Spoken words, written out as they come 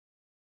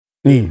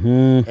at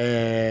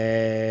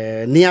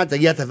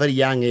a very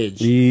young age.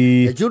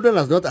 The children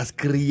are not as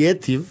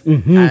creative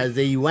as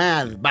they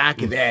were back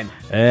then.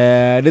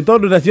 They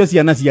told us they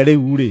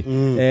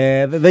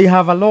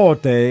have a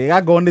lot. They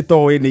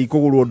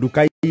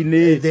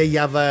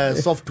have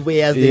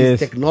software, there's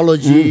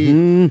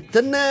technology.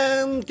 Then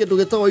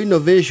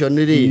innovation.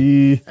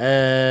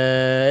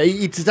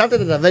 It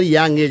started at a very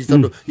young age.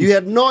 So you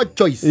had no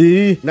choice.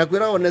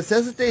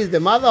 Necessity is the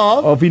mother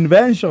of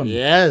invention.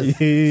 Yes.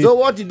 So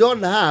what you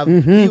don't have,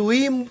 you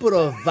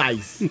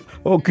improvise.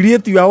 Or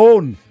create your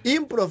own.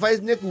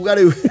 Improvise. That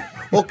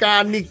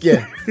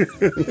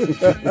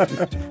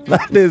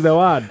is the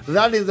word.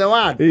 That is the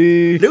word.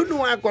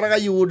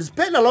 You would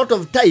spend a lot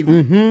of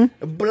time,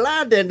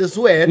 blood and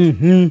sweat,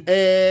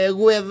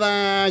 with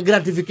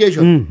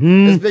gratification,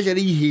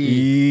 especially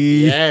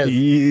yes.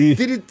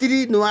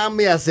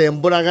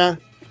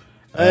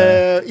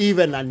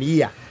 Even a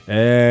year.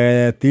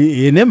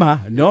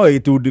 No,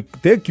 it would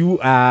take you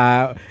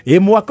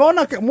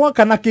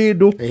mwaka na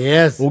kindu.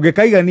 Yes.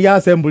 Ungekaigania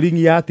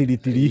assembling ya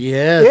tiritiri.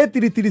 Yes.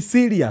 Tiritiri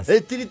serious.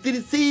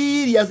 Tiritiri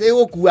serious.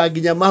 Egokua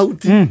nginya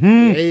mahuti.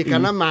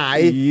 Kana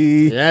mai.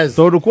 Yes.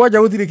 So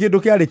kwaja gutiri kindu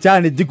kiari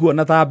challenge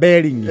kuona ta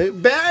bearing.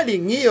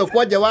 Bearing hiyo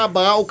kwaja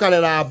wambaga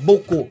ukarera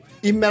buku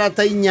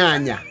imerata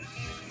inyanya.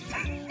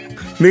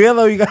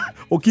 Nigetha wiga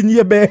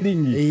ukinyie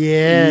bearing.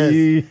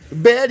 Yes.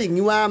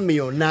 Bearing wa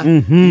miona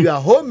you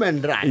are home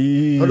and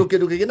dry. Tondu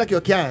kindu kigina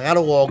kio kia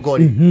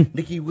garogongori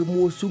nikigwe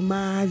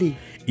musumari.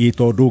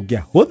 Itondu ngia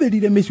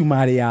huthirire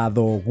misumari ya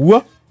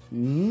thoguo.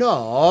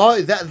 No,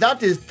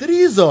 that is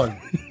treason.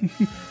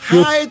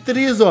 High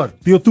treason.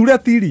 Tio ture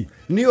tiri.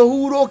 Ni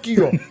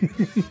ohurokio.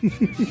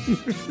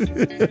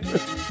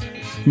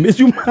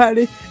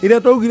 Misumari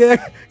ira togire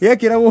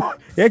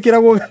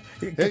yekiragwo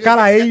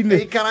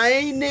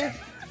karaine.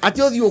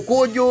 Ati othi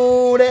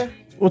ukunjure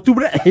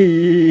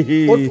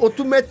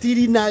otume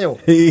tiri nayo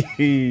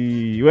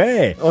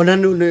we ona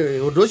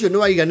undu ucio ni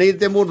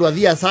waiganite mundu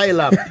athi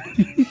asylum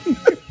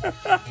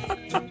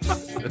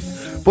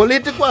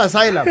political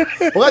asylum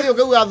ugathi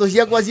ukauga tho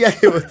ciakwa cia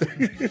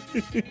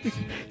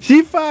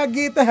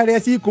cibangite haria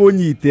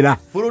cikunyitira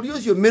bururi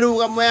ucio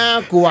mirugamo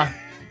yakwa.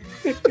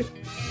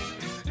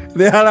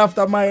 They are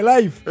after my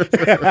life.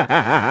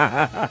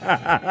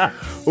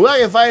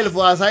 Uga file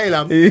for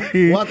asylum.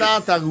 What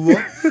ataguo?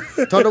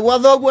 Tondu gwa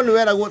thoguo ni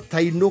weragwo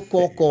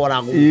tainuko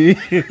korago.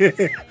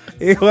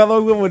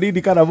 Wathoguo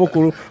munini kana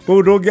mukuru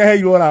kuu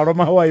ndungiaheirwo raro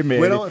mahwai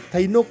meri. Wera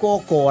tainuko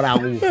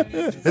korago.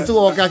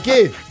 Nitugoka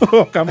ki?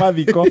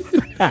 Kamathiko.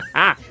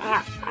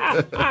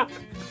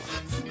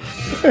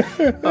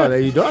 Oh,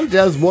 you don't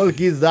tell small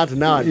kids that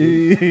now.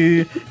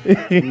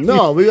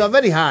 No, we are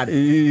very hard.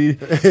 They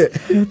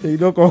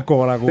don't go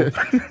korago.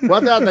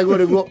 What are they going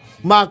to go?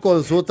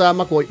 Marco Sota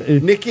Mako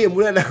Niki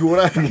Murena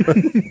Gura.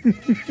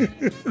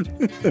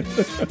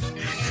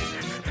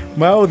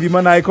 Mao the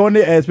man icon,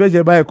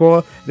 especially by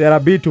call, they are a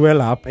bit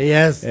well up.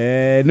 Yes.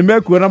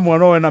 Nimekuona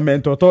mwana na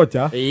mentor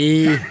torture.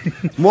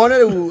 Mwana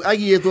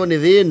agieto ni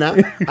thina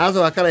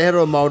aso akara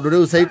hero maundu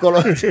riu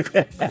psychology.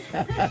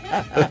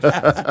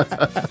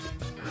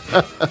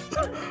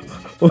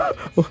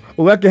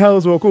 Ugake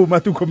house wako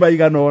matuko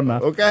maigana ona.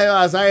 Okay,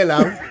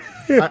 asylum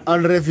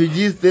on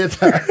refugee state.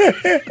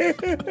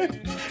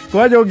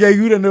 Kwaje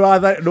ungiaigure ni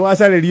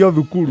wacaririo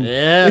thukuru.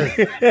 Yes.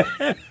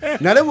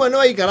 Na rimwe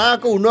no ikara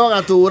ko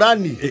unoga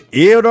turani.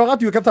 No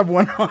gatuika ta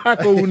mwana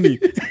wako uni.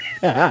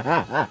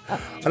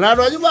 Na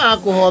ndo nyuma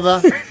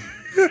akuhotha.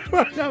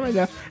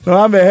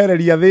 No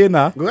amehereria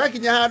thina.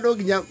 Ngugakinya handu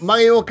nginya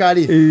magiyuka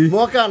ri.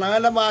 Moka na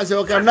wenda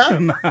macoka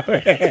na.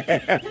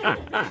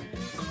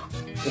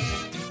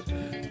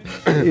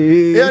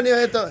 Yo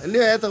niyo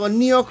eto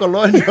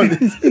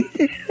neo-colonialism.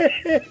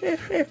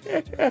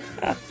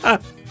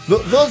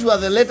 Those were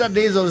the later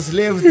days of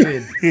slave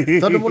trade.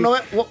 Tondu muno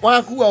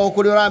wakua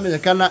okuri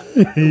uramenyekana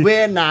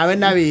we nawe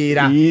na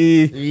wira.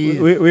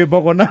 We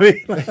bogo na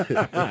wira.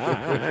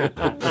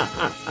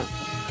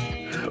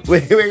 We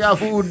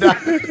gabunda.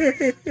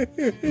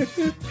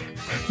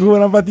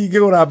 Kuona batinge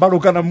gura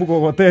baruka na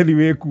mugogoteni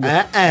weku.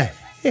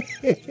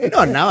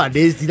 No,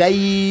 nowadays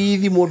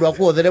tiraithi mundu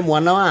akuothere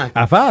mwana wake.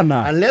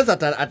 Afana. Unless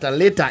at a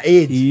later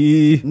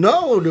age.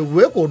 No,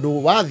 we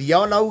kundu wathia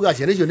ona uga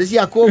ciana icio ni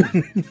ciaku.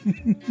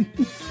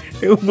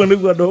 Umone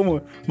gwa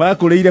ndomo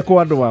makureire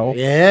kwa andu wao.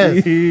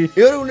 Yes.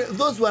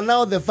 Those were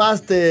now the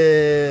first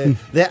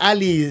the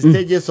early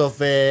stages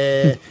of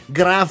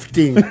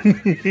grafting.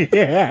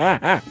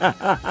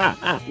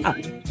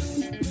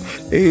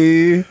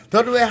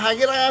 Tondu we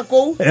hagira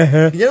kou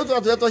nginya tu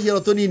atu twaciro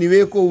tunini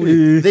we kou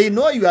they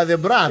know you are the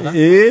brother.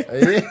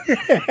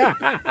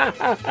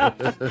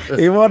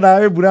 Wona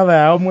we brother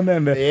yao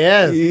munene.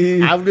 Yes.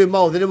 Avdu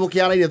mauthire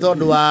mukiaraire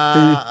tondu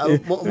wa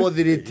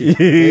muthiriti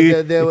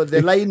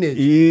the lineage.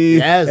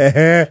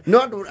 Yes.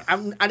 No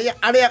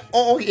aria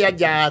ogia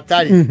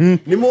jatari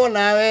ni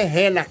mona we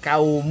hena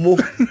kaumu.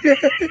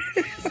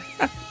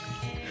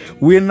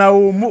 Wina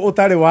umu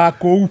utari wa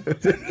kou.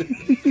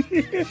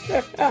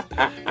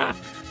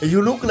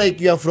 You look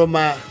like you are from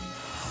a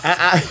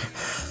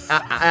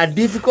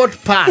difficult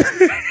past.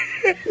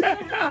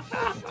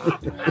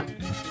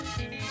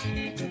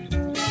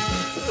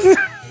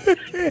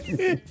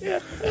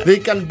 They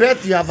can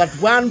bet you have at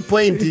one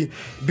point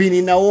been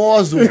in a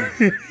war zone.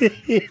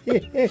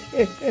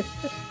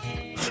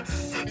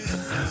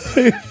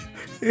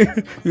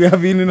 You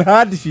have been in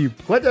hardship.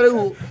 What are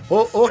you?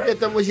 Okay,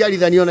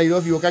 Tamusiarithanio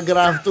Nairobi, okay,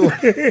 graft.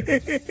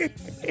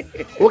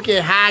 Okay,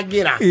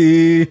 Hagira.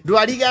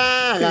 Duariga.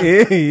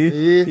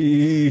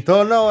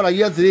 Tono, like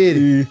you're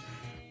three.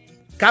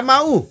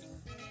 Kamau.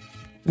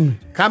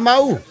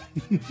 Kamau.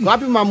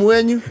 Wapi mamu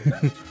wenyu?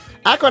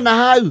 Ako na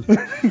hau.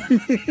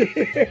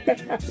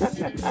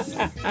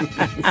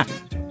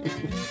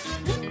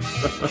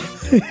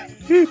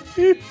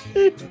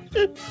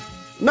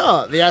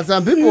 No, there are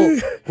some people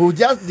who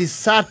just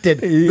deserted.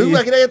 People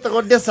are getting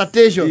to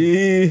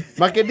dissertation.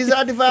 But can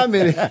desert the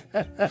family.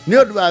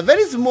 No, do a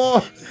very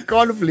small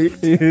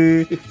conflict.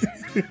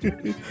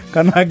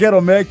 Can I get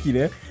a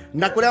meki?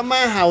 Nakura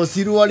my house,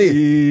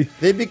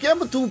 they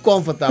became too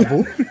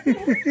comfortable.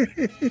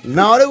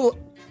 Now they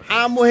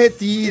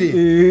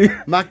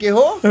amohetiri.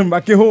 Makeho?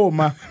 Makeho,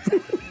 ma.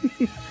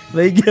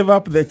 They gave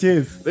up the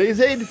chase. They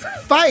said,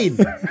 fine.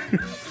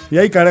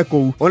 Yai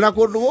kareko. Ona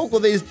kodoko,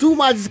 there is too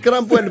much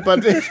scramble and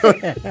partition.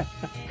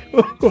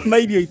 Ona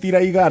irio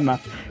itira igana.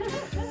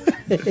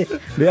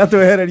 Nä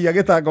atwehereria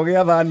gä tango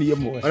gä a thani ä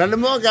mwe ona nä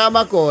mongaga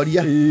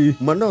makoria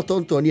mwana å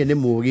tontonie nä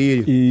må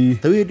gä rä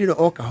ta wä ndä no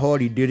oka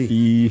horindä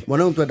rä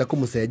mwana å twenda kå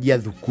må cenjia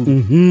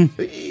thukuru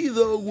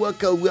ithoguo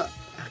akauga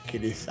akä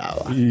rä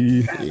sawa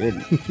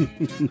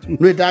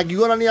nä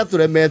ndangiuona nä atå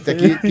remete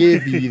kä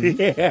thithi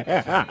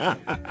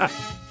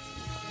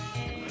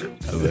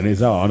nä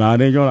sawa ona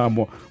nä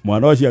nyona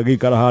mwana å cio agä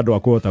ikara handå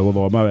akå hota gå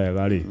thoma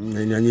wega rä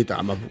nä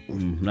anyitaga mabuku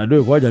na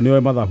ndå kwanja nä oe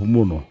mathabu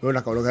må no na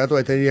kaå karä a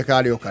twetereire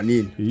karä o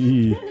kanini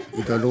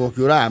tondå gå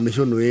kä å raga mä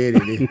cånå ä rä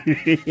rä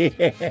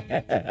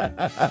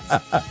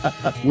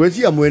gwä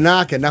cia mwä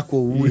nake na kå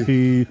u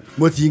rä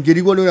må tingä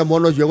rigwo nä å rä a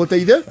mwana å cio egå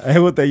teithä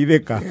egå teithä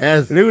ka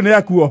rä u nä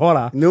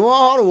akuohora nä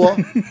wohorwo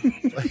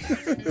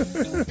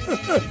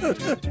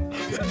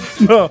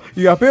no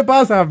your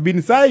papers have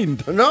been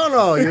signed no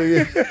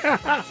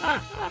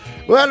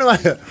well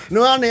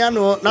no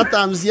ano na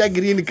terms ya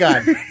green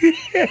card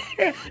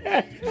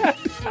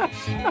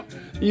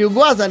you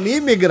go as an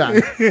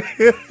immigrant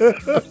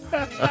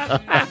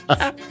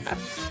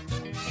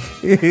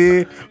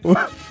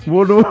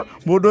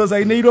mundu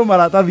cainä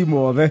maratathi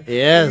mothe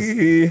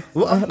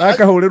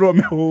akahå rä rwo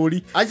mä hå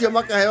ri acio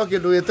makaheo kä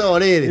ndå gä too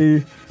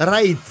rä rä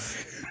rights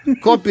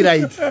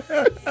copyright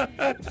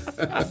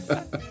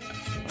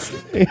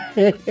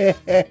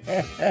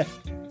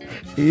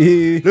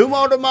rä u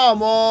maå ndå mao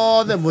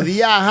mothe må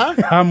thiaha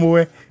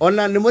hamwe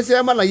ona nä må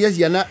cemanagia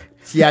ciana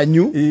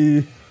cianyu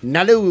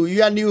na rä u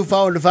your new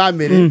found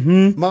family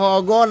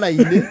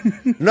magongona-inä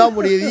no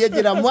må rä thiä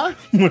njä ra mwa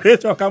må rä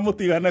coka må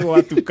tigane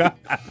gwatuka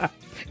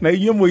na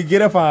inyuä må ingä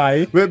re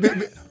baä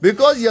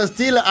because you're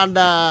still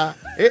under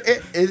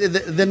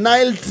the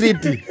Nile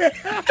Treaty.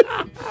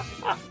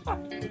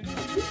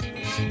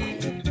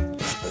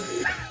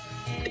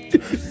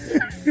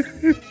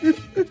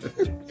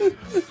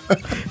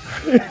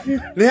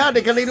 Nä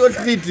handä kanä irwo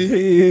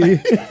treaty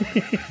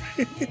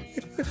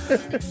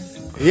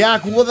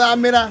yaku gå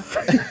thamä ra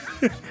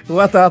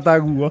gwatata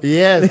guo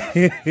yes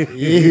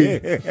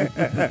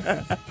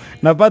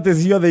na pate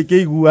ciothe ikä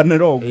iguanä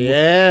ra å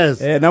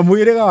yes na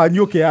mwä rä ga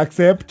wanyu kä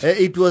accept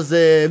it was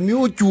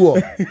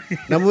mutual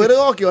na mwä rä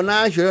ga å kä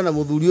ona acio na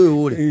må thuri å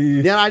yå rä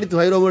nä araritå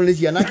hairwo må no nä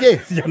ciana kä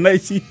ciana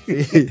ici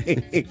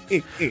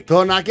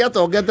tondå nake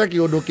atongete kä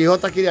å ndå kä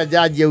hota kä rä a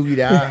njanji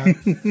augire rä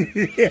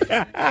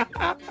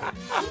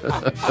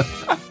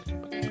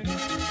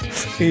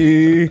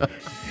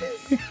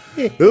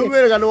u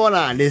mä rä ga nä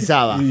wona nä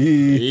sawa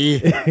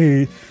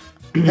he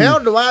å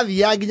ndå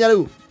wathia nginya rä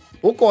u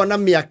å kona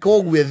mä aka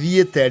å guo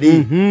thiä te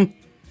rä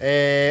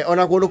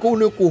ona kå ndå kå u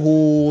nä kå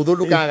hå thå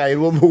ndå kagaä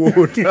rwo må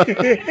gå nda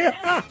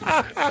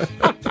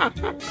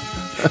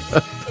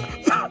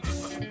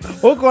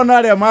ukona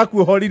aria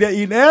makuohorire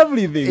in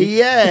everything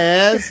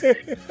yes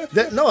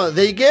no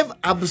they gave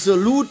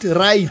absolute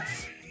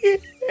rights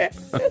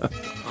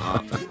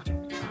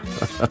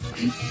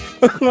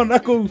ona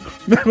kå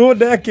mä gå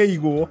nda kä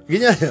igwo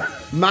nginya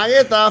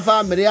magä ta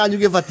bamä yanyu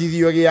gä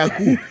batithio gä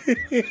aku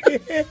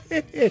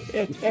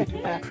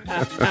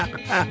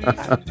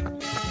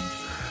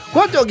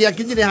kwanja å gä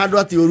akinyire handå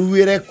atä å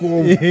ruä re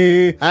kå we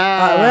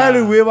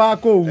rä u wä wa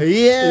kå u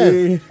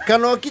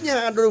kana å kinye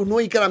handå rä u nä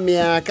waikara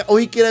mä aka å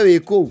hikä re wä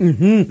kå u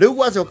rä u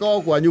gwacoka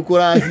o kwanyu kå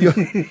racio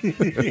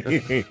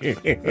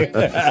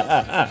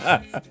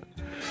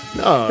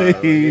no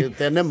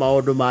tene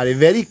maundu mari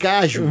very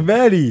casual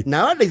very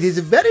nowadays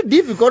it's very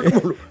difficult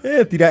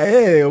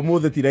tira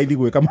umuthi tiraithi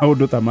gwika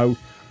maundu ta mau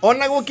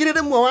ona gukire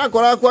rimwe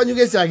wakora kwanyu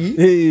gicagi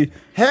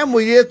he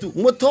muiretu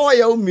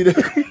mutoya umire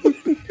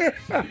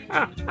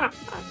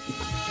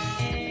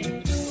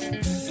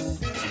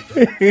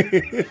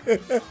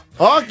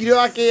okire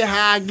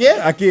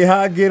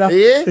akihangira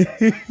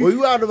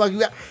uyu andu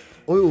bakiuga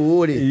uyu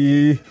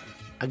uri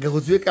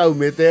angegutuika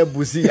umete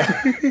Busia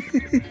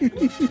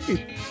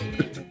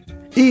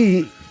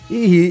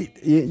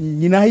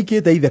nyina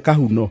haikite ithe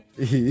kahuno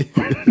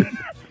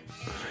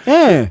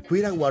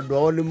kwiragwo andå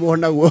ao nä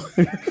monagwo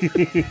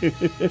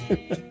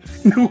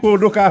nä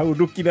ndå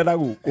kahå kire na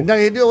gå kå na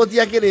hä ndä ä yo gå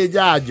tiakä rä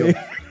njanjo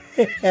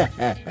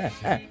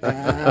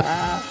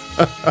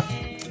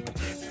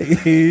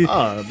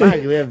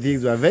back then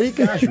things were very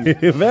casual.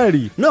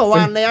 Very. No,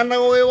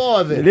 waneanagwo wĩ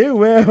wothe. Rĩu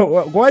we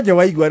kwanja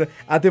waigua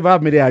atĩ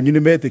bamĩrĩ yanyu nĩ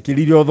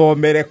metĩkĩrire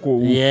ũthomere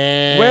kũu.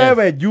 Yes.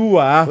 Wewe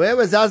jua.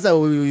 Wewe sasa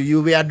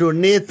you were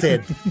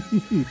donated.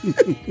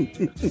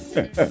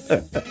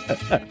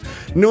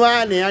 Nĩ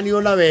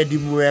waneanio na wendi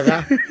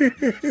mwega.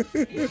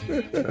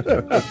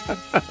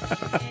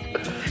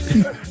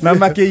 Na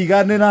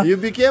makĩiganĩra. You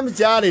became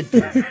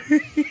charity.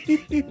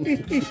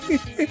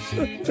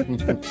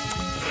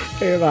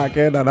 Ĩra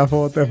kenda na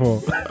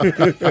 44.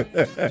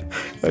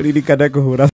 Ririkane kũhũra